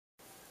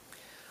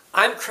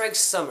I'm Craig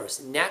Summers,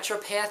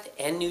 naturopath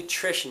and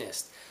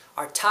nutritionist.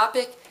 Our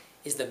topic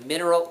is the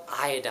mineral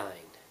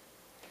iodine.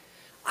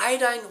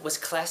 Iodine was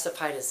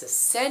classified as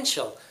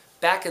essential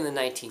back in the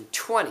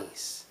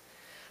 1920s.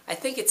 I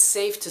think it's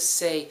safe to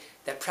say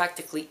that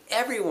practically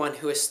everyone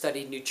who has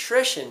studied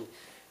nutrition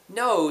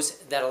knows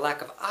that a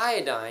lack of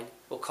iodine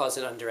will cause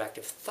an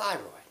underactive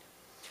thyroid.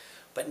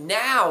 But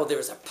now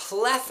there's a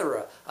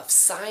plethora of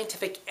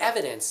scientific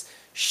evidence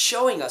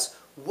showing us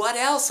what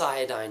else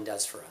iodine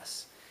does for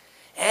us.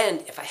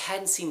 And if I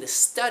hadn't seen the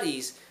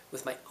studies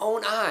with my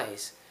own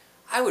eyes,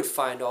 I would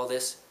find all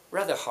this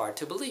rather hard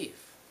to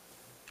believe.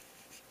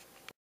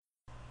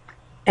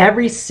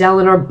 Every cell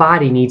in our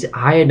body needs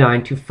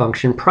iodine to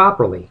function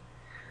properly.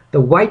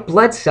 The white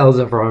blood cells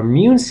of our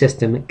immune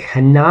system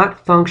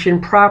cannot function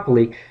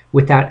properly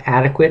without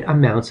adequate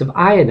amounts of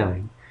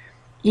iodine.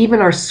 Even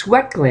our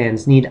sweat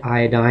glands need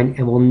iodine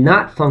and will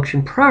not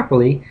function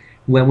properly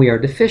when we are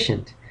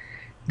deficient.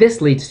 This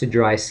leads to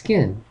dry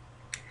skin.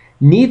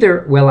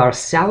 Neither will our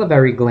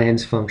salivary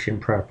glands function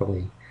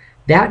properly.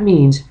 That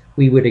means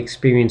we would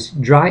experience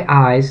dry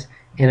eyes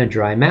and a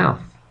dry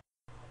mouth.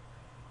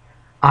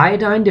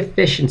 Iodine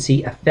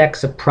deficiency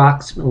affects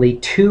approximately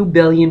 2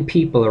 billion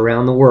people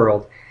around the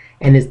world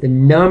and is the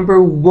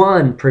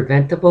 #1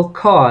 preventable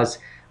cause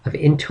of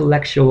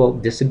intellectual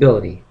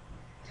disability.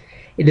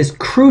 It is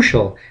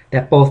crucial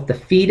that both the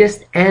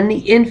fetus and the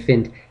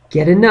infant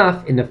get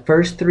enough in the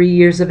first 3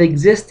 years of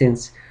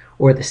existence,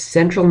 or the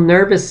central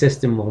nervous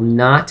system will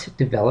not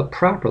develop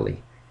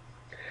properly.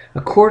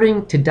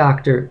 According to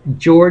Dr.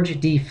 George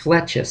D.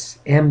 Flechas,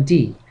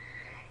 MD,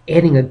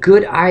 adding a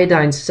good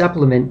iodine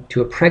supplement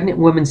to a pregnant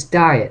woman's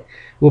diet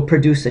will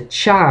produce a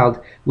child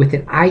with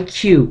an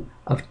IQ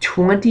of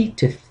 20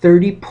 to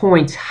 30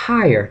 points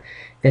higher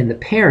than the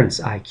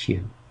parent's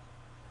IQ.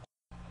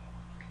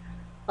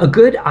 A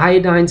good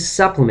iodine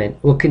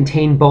supplement will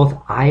contain both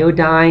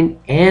iodine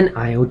and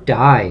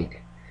iodide.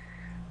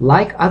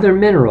 Like other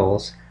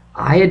minerals,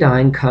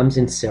 iodine comes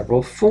in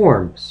several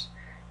forms.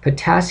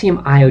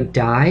 Potassium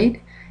iodide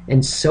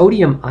and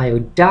sodium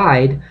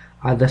iodide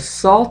are the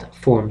salt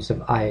forms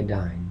of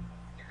iodine.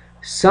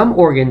 Some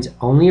organs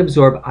only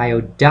absorb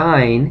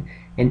iodine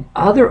and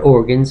other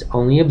organs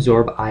only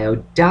absorb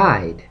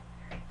iodide.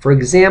 For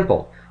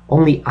example,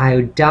 only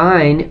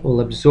iodine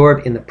will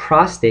absorb in the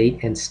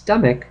prostate and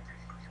stomach,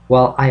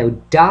 while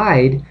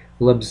iodide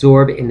will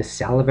absorb in the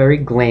salivary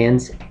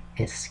glands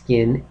and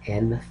skin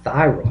and the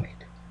thyroid.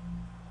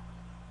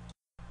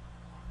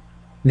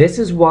 This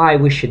is why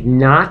we should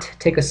not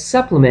take a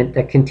supplement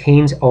that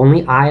contains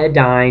only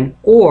iodine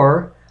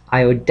or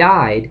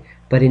iodide,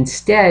 but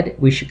instead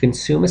we should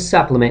consume a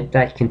supplement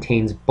that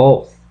contains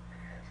both.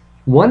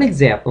 One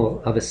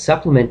example of a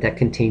supplement that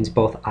contains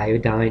both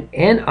iodine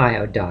and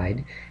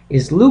iodide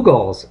is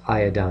Lugol's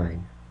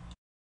iodine.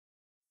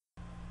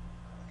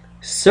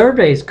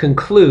 Surveys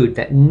conclude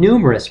that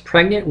numerous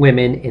pregnant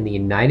women in the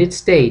United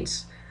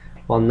States,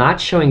 while not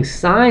showing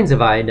signs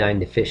of iodine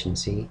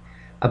deficiency,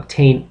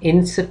 obtain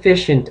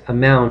insufficient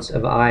amounts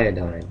of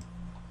iodine.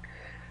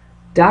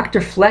 Dr.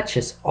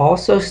 Flechas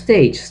also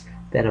states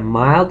that a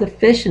mild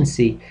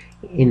deficiency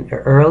in the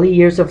early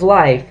years of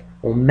life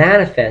will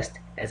manifest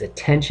as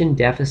attention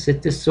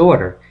deficit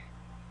disorder.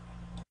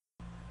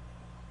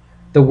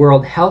 The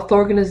World Health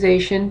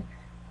Organization,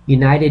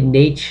 United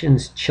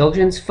Nations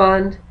Children's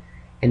Fund,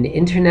 and the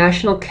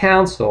International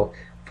Council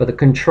for the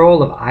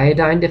Control of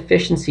Iodine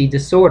Deficiency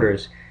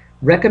Disorders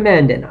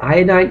recommend an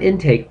iodine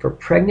intake for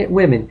pregnant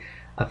women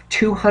of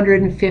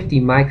 250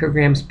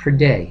 micrograms per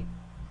day.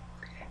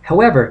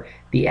 However,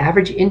 the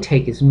average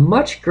intake is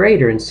much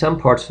greater in some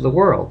parts of the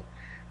world.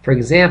 For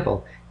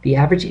example, the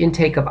average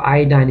intake of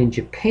iodine in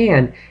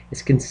Japan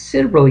is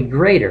considerably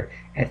greater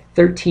at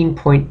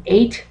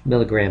 13.8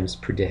 milligrams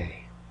per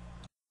day.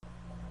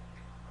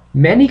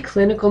 Many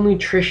clinical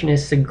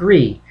nutritionists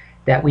agree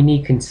that we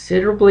need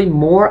considerably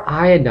more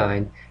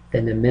iodine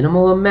than the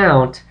minimal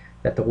amount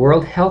that the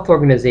World Health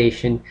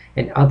Organization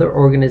and other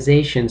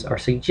organizations are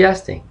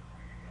suggesting.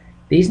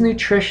 These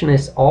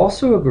nutritionists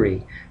also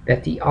agree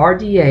that the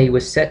RDA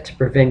was set to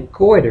prevent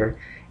goiter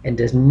and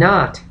does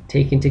not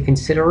take into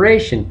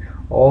consideration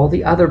all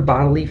the other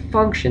bodily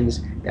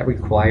functions that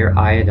require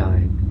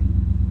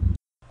iodine.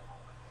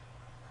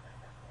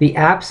 The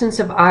absence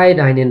of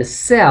iodine in a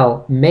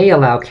cell may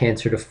allow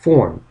cancer to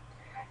form.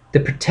 The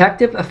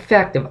protective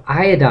effect of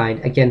iodine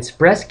against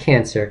breast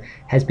cancer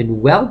has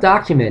been well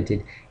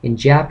documented in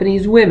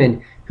Japanese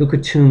women who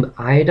consume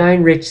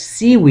iodine-rich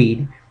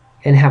seaweed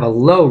and have a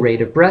low rate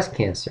of breast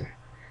cancer.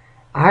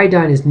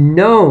 Iodine is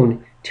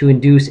known to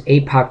induce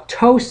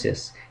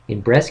apoptosis in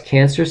breast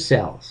cancer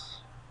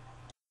cells.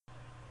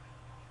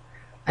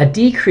 A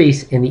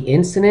decrease in the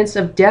incidence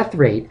of death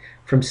rate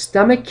from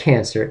stomach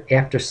cancer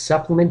after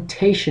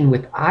supplementation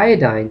with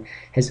iodine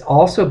has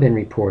also been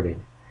reported.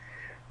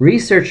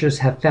 Researchers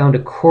have found a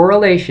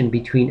correlation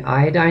between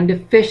iodine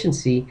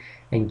deficiency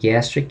and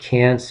gastric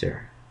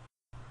cancer.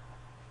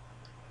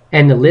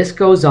 And the list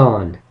goes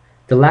on.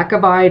 The lack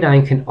of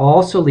iodine can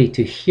also lead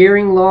to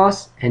hearing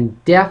loss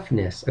and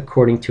deafness,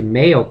 according to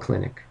Mayo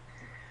Clinic.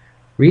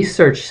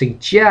 Research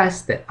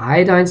suggests that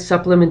iodine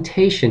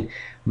supplementation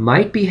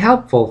might be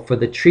helpful for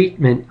the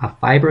treatment of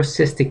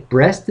fibrocystic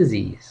breast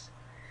disease.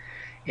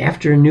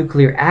 After a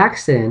nuclear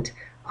accident,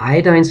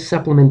 iodine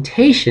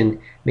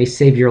supplementation may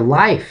save your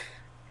life.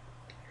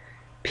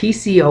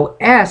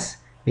 PCOS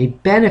may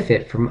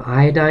benefit from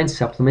iodine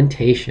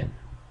supplementation.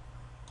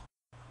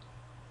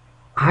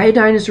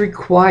 Iodine is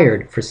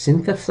required for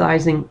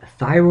synthesizing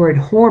thyroid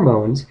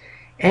hormones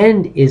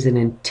and is an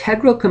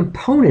integral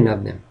component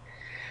of them.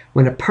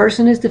 When a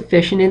person is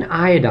deficient in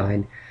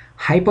iodine,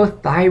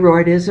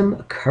 hypothyroidism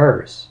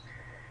occurs.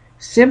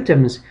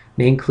 Symptoms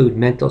may include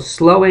mental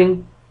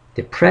slowing,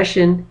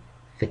 depression,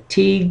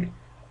 fatigue,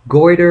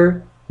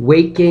 goiter,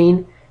 weight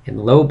gain,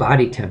 and low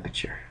body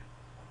temperature.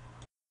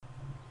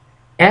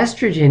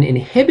 Estrogen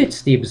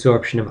inhibits the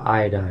absorption of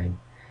iodine.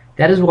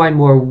 That is why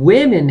more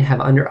women have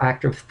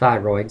underactive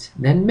thyroids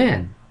than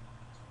men.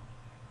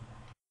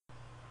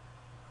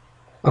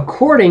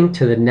 According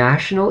to the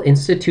National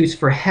Institutes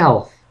for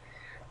Health,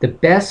 the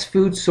best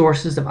food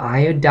sources of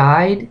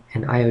iodide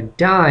and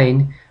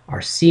iodine are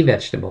sea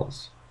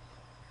vegetables.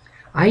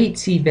 I eat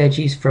sea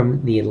veggies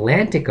from the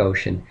Atlantic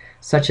Ocean,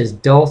 such as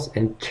dulse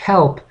and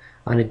kelp,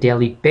 on a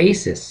daily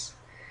basis,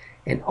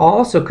 and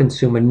also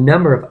consume a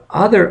number of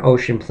other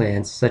ocean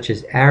plants such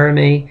as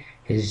arame,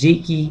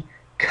 hijiki,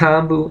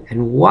 kombu,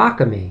 and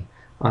wakame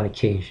on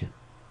occasion.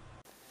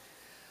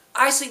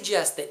 I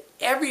suggest that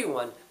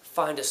everyone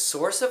find a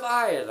source of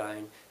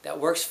iodine that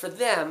works for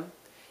them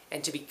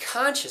and to be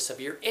conscious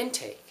of your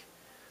intake.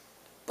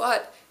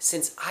 But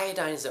since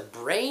iodine is a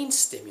brain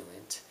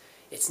stimulant,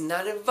 it's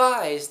not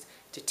advised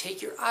to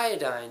take your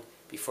iodine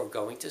before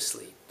going to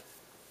sleep.